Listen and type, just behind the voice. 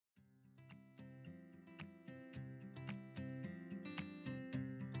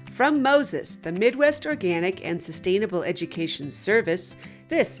From Moses, the Midwest Organic and Sustainable Education Service,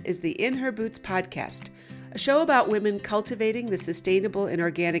 this is the In Her Boots podcast, a show about women cultivating the sustainable and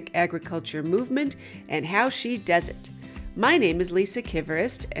organic agriculture movement and how she does it. My name is Lisa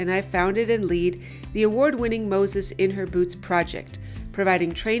Kiverist, and I founded and lead the award-winning Moses In Her Boots project,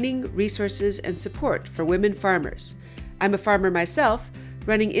 providing training, resources, and support for women farmers. I'm a farmer myself,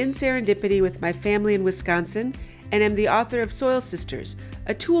 running in serendipity with my family in Wisconsin, and am the author of Soil Sisters,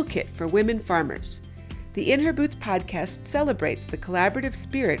 a toolkit for women farmers. The In Her Boots podcast celebrates the collaborative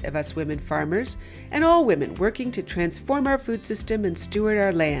spirit of us women farmers and all women working to transform our food system and steward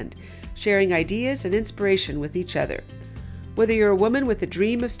our land, sharing ideas and inspiration with each other. Whether you're a woman with a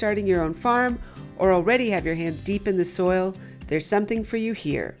dream of starting your own farm or already have your hands deep in the soil, there's something for you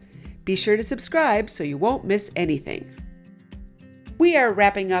here. Be sure to subscribe so you won't miss anything. We are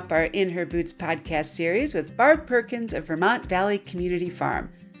wrapping up our In Her Boots podcast series with Barb Perkins of Vermont Valley Community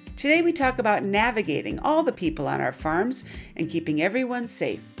Farm. Today we talk about navigating all the people on our farms and keeping everyone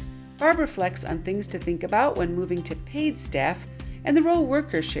safe. Barb reflects on things to think about when moving to paid staff and the role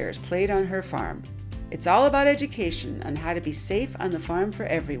worker shares played on her farm. It's all about education on how to be safe on the farm for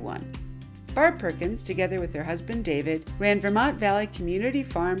everyone. Barb Perkins, together with her husband David, ran Vermont Valley Community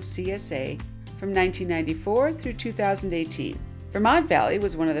Farm CSA from 1994 through 2018. Vermont Valley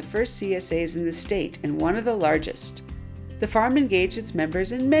was one of the first CSAs in the state and one of the largest. The farm engaged its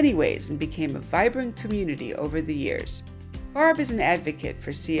members in many ways and became a vibrant community over the years. Barb is an advocate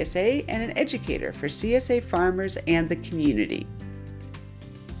for CSA and an educator for CSA farmers and the community.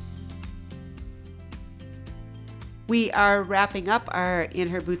 We are wrapping up our In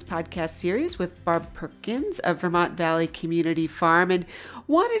Her Boots podcast series with Barb Perkins of Vermont Valley Community Farm, and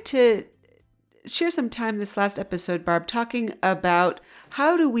wanted to share some time this last episode, Barb, talking about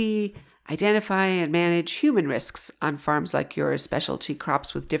how do we identify and manage human risks on farms like yours, specialty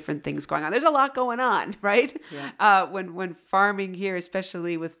crops with different things going on. There's a lot going on, right? Yeah. When farming here,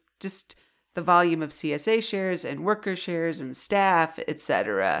 especially with just the volume of CSA shares and worker shares and staff,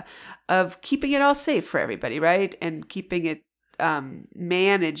 etc., of keeping it all safe for everybody, right? And keeping it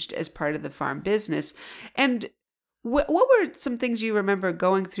managed as part of the farm business. And what were some things you remember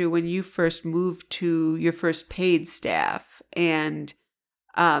going through when you first moved to your first paid staff, and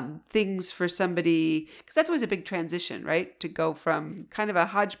things for somebody, because that's always a big transition, right? To go from kind of a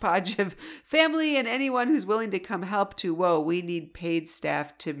hodgepodge of family and anyone who's willing to come help to, whoa, we need paid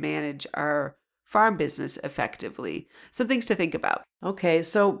staff to manage our farm business effectively. Some things to think about. Okay,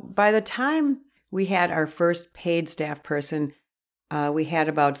 so by the time we had our first paid staff person, we had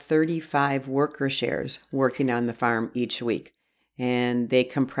about 35 worker shares working on the farm each week, and they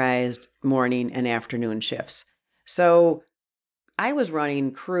comprised morning and afternoon shifts. So I was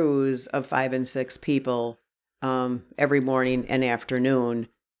running crews of 5 and 6 people every morning and afternoon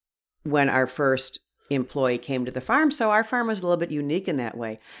when our first employee came to the farm. So our farm was a little bit unique in that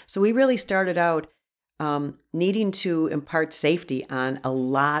way. So we really started out needing to impart safety on a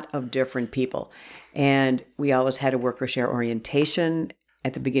lot of different people. And we always had a worker share orientation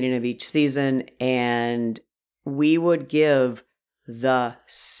at the beginning of each season, and we would give the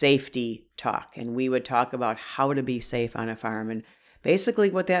safety talk, and we would talk about how to be safe on a farm. And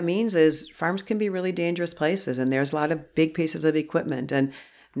basically what that means is farms can be really dangerous places, and there's a lot of big pieces of equipment. And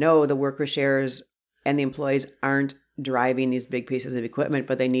no, the worker shares and the employees aren't driving these big pieces of equipment,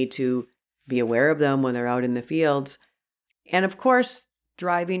 but they need to be aware of them when they're out in the fields. And of course,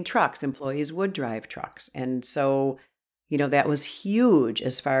 driving trucks, employees would drive trucks. And so, that was huge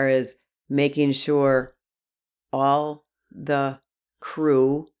as far as making sure all the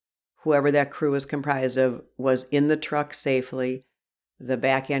crew, whoever that crew was comprised of, was in the truck safely. The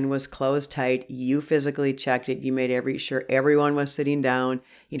back end was closed tight. You physically checked it. You made sure everyone was sitting down,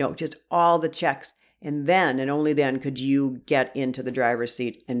 just all the checks. And then, and only then, could you get into the driver's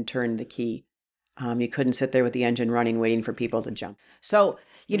seat and turn the key. You couldn't sit there with the engine running, waiting for people to jump. So,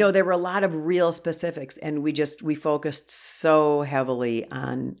 there were a lot of real specifics, and we focused so heavily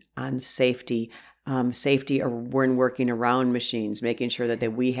on safety. Safety when working around machines, making sure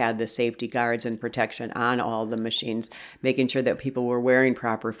that we had the safety guards and protection on all the machines, making sure that people were wearing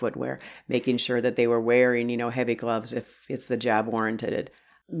proper footwear, making sure that they were wearing, heavy gloves if the job warranted it.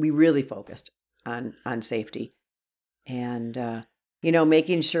 We really focused on safety, and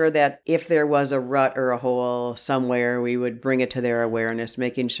making sure that if there was a rut or a hole somewhere, we would bring it to their awareness,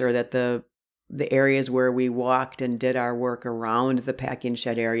 making sure that the areas where we walked and did our work around the packing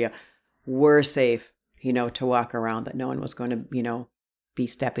shed area were safe, to walk around, that no one was going to, be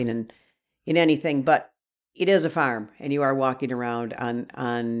stepping in anything. But it is a farm, and you are walking around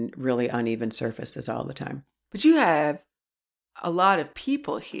on really uneven surfaces all the time. But you have a lot of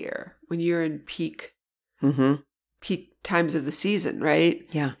people here when you're in peak Mm-hmm. peak times of the season, right?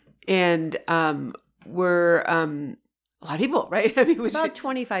 Yeah. And we're a lot of people, right? I mean, About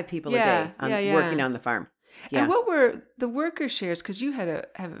 25 people Yeah, a day yeah. working on the farm. Yeah. And what were the worker shares? Because you had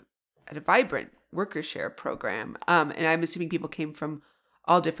a vibrant worker share program, and I'm assuming people came from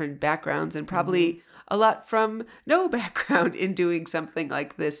all different backgrounds and probably a lot from no background in doing something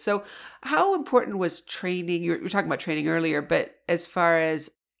like this. So, how important was training? You were talking about training earlier, but as far as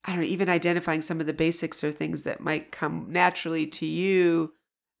I don't know, even identifying some of the basics or things that might come naturally to you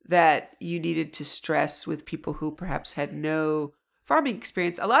that you needed to stress with people who perhaps had no farming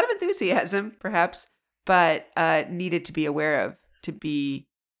experience, a lot of enthusiasm, perhaps, but needed to be aware of to be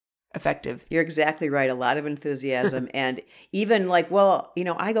effective. You're exactly right. A lot of enthusiasm. And even like, well,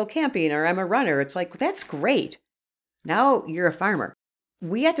 I go camping or I'm a runner. It's like, that's great. Now you're a farmer.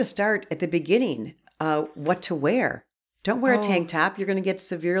 We had to start at the beginning, what to wear. Don't wear a tank top. You're going to get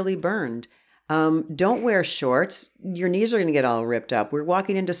severely burned. Don't wear shorts. Your knees are going to get all ripped up. We're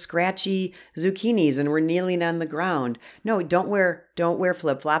walking into scratchy zucchinis and we're kneeling on the ground. No, don't wear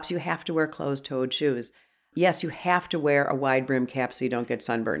flip-flops. You have to wear closed-toed shoes. Yes, you have to wear a wide brim cap so you don't get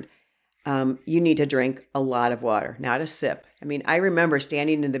sunburned. You need to drink a lot of water, not a sip. I mean, I remember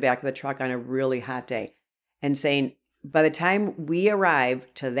standing in the back of the truck on a really hot day and saying, by the time we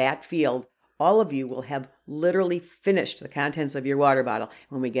arrive to that field, all of you will have literally finished the contents of your water bottle.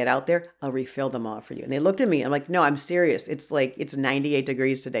 When we get out there, I'll refill them all for you. And they looked at me. I'm like, no, I'm serious. It's 98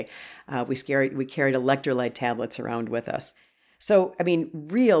 degrees today. We carried electrolyte tablets around with us. So, I mean,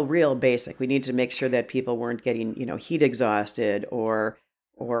 real basic. We need to make sure that people weren't getting, heat exhausted or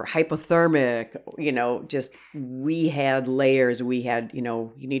hypothermic, just we had layers. We had,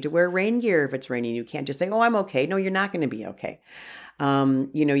 you need to wear rain gear if it's raining. You can't just say, oh, I'm okay. No, you're not going to be okay.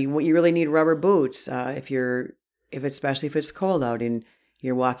 You really need rubber boots especially if it's cold out and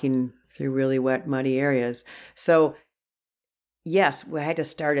you're walking through really wet, muddy areas. So yes, we had to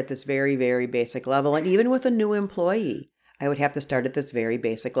start at this very, very basic level. And even with a new employee, I would have to start at this very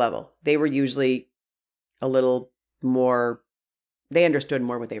basic level. They were usually a little more, they understood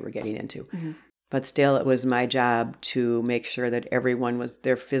more what they were getting into. Mm-hmm. But still, it was my job to make sure that everyone was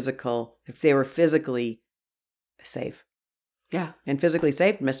if they were physically safe. Yeah. And physically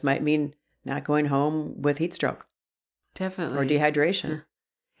safe might mean not going home with heat stroke. Definitely. Or dehydration.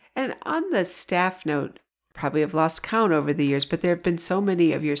 And on the staff note, probably have lost count over the years, but there have been so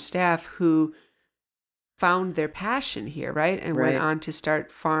many of your staff who found their passion here, right? And went on to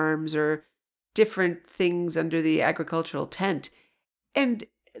start farms or different things under the agricultural tent. And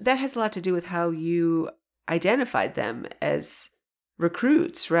that has a lot to do with how you identified them as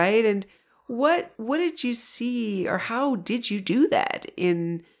recruits, right? And what did you see, or how did you do that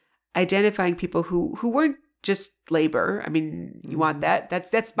in identifying people who weren't just labor? I mean, you want that.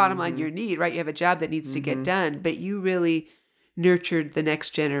 That's bottom line your need, right? You have a job that needs to get done, but you really nurtured the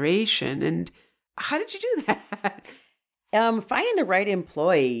next generation. And how did you do that? Finding the right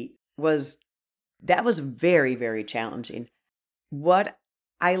employee was very, very challenging. What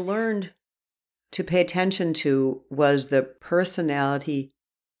I learned to pay attention to was the personality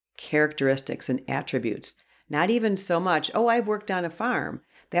characteristics and attributes. Not even so much, oh, I've worked on a farm.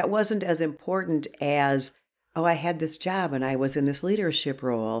 That wasn't as important as, oh, I had this job and I was in this leadership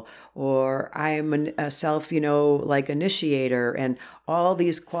role, or I'm a self, initiator, and all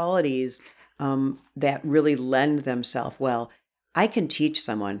these qualities that really lend themselves well. I can teach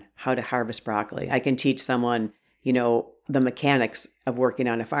someone how to harvest broccoli. I can teach someone, the mechanics of working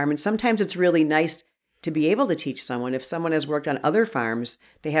on a farm. And sometimes it's really nice to be able to teach someone. If someone has worked on other farms,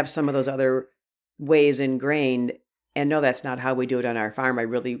 they have some of those other ways ingrained. And no, that's not how we do it on our farm. I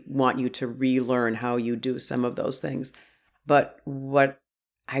really want you to relearn how you do some of those things. But what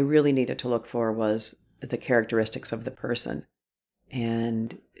I really needed to look for was the characteristics of the person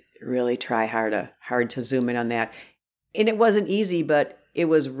and really try hard to zoom in on that. And it wasn't easy, but it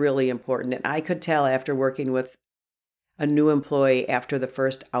was really important. And I could tell after working with a new employee after the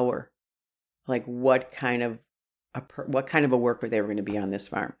first hour, like what kind of a worker they were going to be on this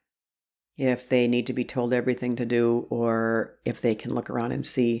farm. If they need to be told everything to do, or if they can look around and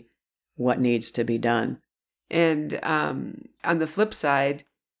see what needs to be done. And on the flip side,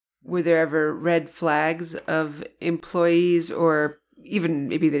 were there ever red flags of employees, or even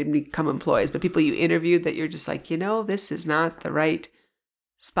maybe they didn't become employees, but people you interviewed that you're just like, this is not the right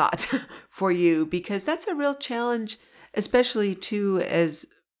spot for you? Because that's a real challenge, especially too as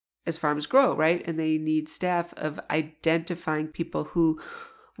farms grow, right? And they need staff, of identifying people who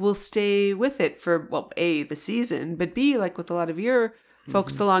will stay with it for, well, A, the season, but B, like with a lot of your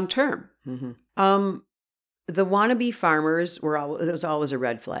folks, the long term. Mm-hmm. the wannabe farmers it was always a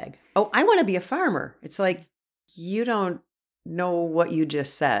red flag. Oh, I want to be a farmer. It's like, you don't know what you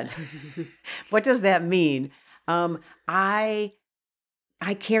just said. What does that mean? I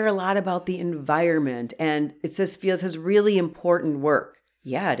care a lot about the environment, and it just feels as really important work.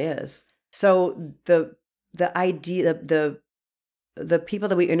 Yeah, it is. So the idea, the people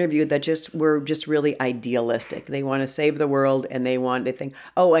that we interviewed that were just really idealistic. They want to save the world, and they think,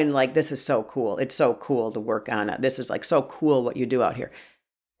 oh, and like, this is so cool. It's so cool to work on it. This is like so cool what you do out here.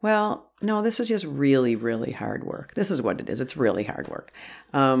 Well, no, this is just really, really hard work. This is what it is. It's really hard work.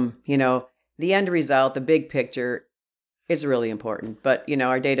 The end result, the big picture, it's really important. But,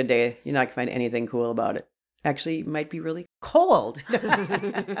 our day to day, you're not going to find anything cool about it. Actually, it might be really cold.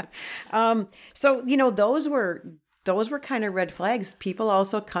 So, those were kind of red flags. People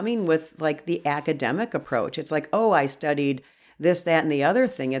also coming with like the academic approach. It's like, oh, I studied this, that, and the other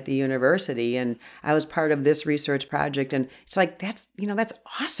thing at the university, and I was part of this research project. And it's like, that's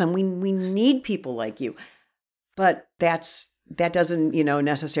awesome. We need people like you. But that doesn't,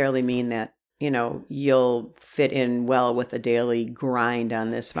 necessarily mean that, you'll fit in well with the daily grind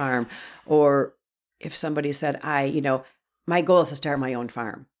on this farm. Or if somebody said, my goal is to start my own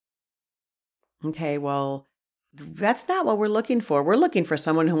farm. Okay, well, that's not what we're looking for. We're looking for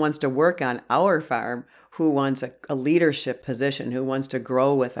someone who wants to work on our farm, who wants a leadership position, who wants to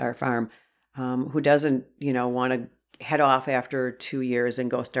grow with our farm, who doesn't, want to head off after 2 years and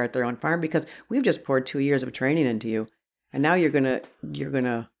go start their own farm, because we've just poured 2 years of training into you, and now you're gonna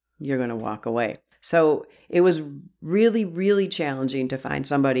walk away. So it was really, really challenging to find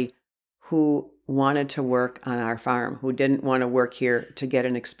somebody who wanted to work on our farm, who didn't want to work here to get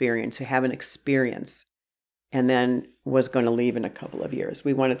an experience, to have an experience, and then was going to leave in a couple of years.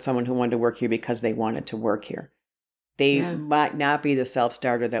 We wanted someone who wanted to work here because they wanted to work here. They might not be the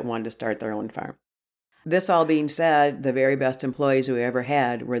self-starter that wanted to start their own farm. This all being said, the very best employees we ever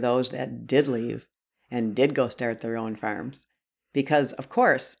had were those that did leave and did go start their own farms. Because, of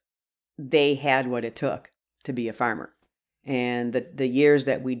course, they had what it took to be a farmer. And the years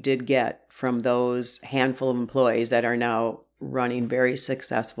that we did get from those handful of employees that are now running very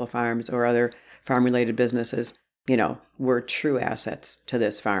successful farms or other farm-related businesses, were true assets to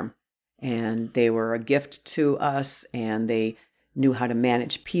this farm. And they were a gift to us, and they knew how to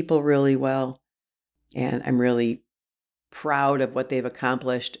manage people really well. And I'm really proud of what they've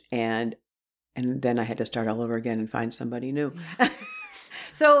accomplished. And then I had to start all over again and find somebody new.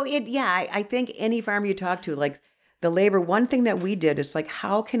 So I think any farm you talk to, like the labor, one thing that we did is like,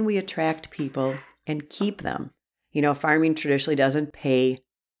 how can we attract people and keep them? Farming traditionally doesn't pay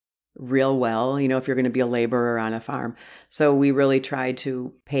real well, if you're going to be a laborer on a farm. So we really tried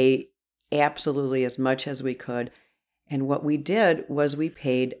to pay absolutely as much as we could. And what we did was we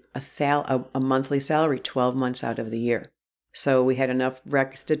paid a monthly salary 12 months out of the year. So we had enough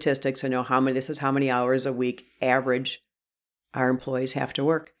statistics to know how many hours a week average our employees have to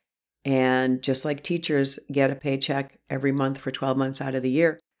work. And just like teachers get a paycheck every month for 12 months out of the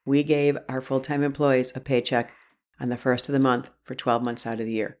year, we gave our full-time employees a paycheck on the first of the month for 12 months out of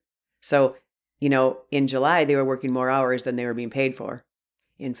the year. So, in July, they were working more hours than they were being paid for.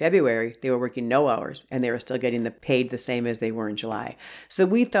 In February, they were working no hours, and they were still getting paid the same as they were in July. So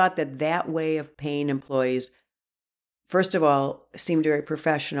we thought that way of paying employees, first of all, seemed very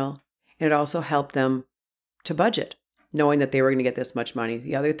professional, and it also helped them to budget, knowing that they were going to get this much money.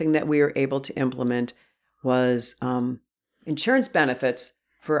 The other thing that we were able to implement was insurance benefits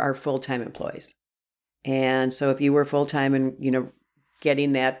for our full-time employees. And so if you were full-time and,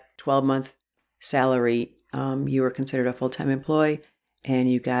 getting that 12-month salary, you were considered a full-time employee,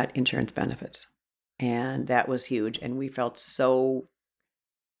 and you got insurance benefits. And that was huge. And we felt so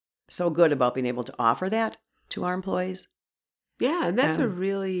good about being able to offer that to our employees. Yeah, and that's a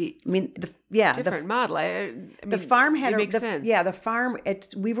really different model. The farm had makes sense. Yeah, the farm.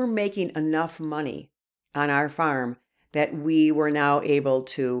 We were making enough money on our farm that we were now able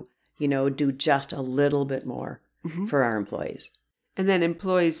to, do just a little bit more for our employees. And then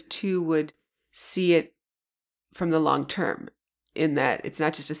employees too would see it from the long term, in that it's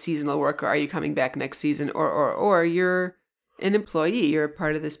not just a seasonal worker. Are you coming back next season, or you're an employee, you're a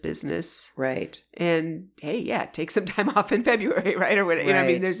part of this business. Right. And hey, take some time off in February, right? Or whatever.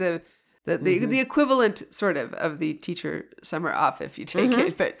 Right. There's the equivalent sort of the teacher summer off if you take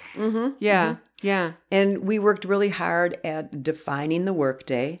it. But yeah. And we worked really hard at defining the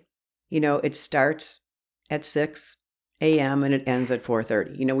workday. It starts at 6 a.m. and it ends at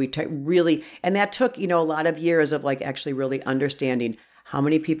 4:30. We and that took, a lot of years of like actually really understanding how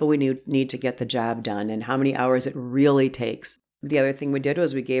many people we need to get the job done and how many hours it really takes. The other thing we did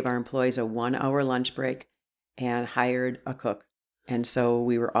was we gave our employees a 1-hour lunch break, and hired a cook. And so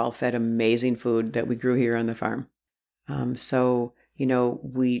we were all fed amazing food that we grew here on the farm.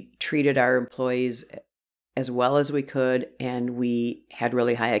 We treated our employees as well as we could, and we had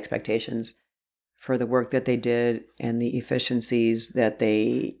really high expectations for the work that they did and the efficiencies that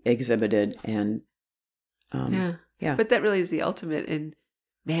they exhibited. And yeah. But that really is the ultimate in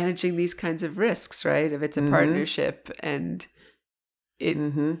managing these kinds of risks, right? If it's a partnership and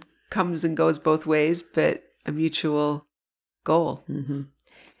it comes and goes both ways, but a mutual goal. Mm-hmm.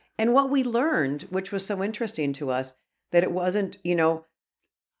 And what we learned, which was so interesting to us, that it wasn't,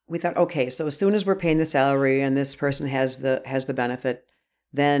 we thought, okay, so as soon as we're paying the salary and this person has the benefit,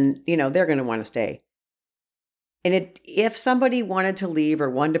 then, they're going to want to stay. And if somebody wanted to leave or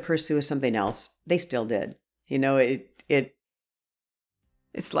wanted to pursue something else, they still did.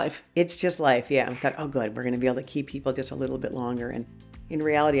 It's life. It's just life. Yeah. I thought, oh, good. We're going to be able to keep people just a little bit longer. And in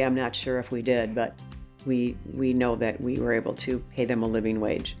reality, I'm not sure if we did, but we know that we were able to pay them a living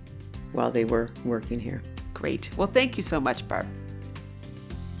wage while they were working here. Great. Well, thank you so much, Barb.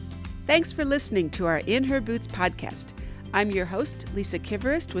 Thanks for listening to our In Her Boots podcast. I'm your host, Lisa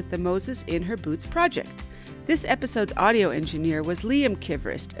Kiverist with the Moses In Her Boots project. This episode's audio engineer was Liam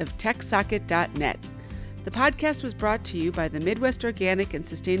Kiverist of TechSocket.net. The podcast was brought to you by the Midwest Organic and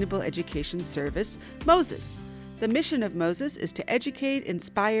Sustainable Education Service, Moses. The mission of Moses is to educate,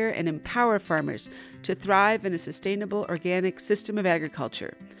 inspire, and empower farmers to thrive in a sustainable organic system of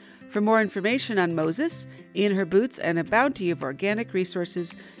agriculture. For more information on Moses, In Her Boots, and a bounty of organic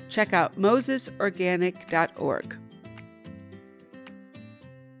resources, check out mosesorganic.org.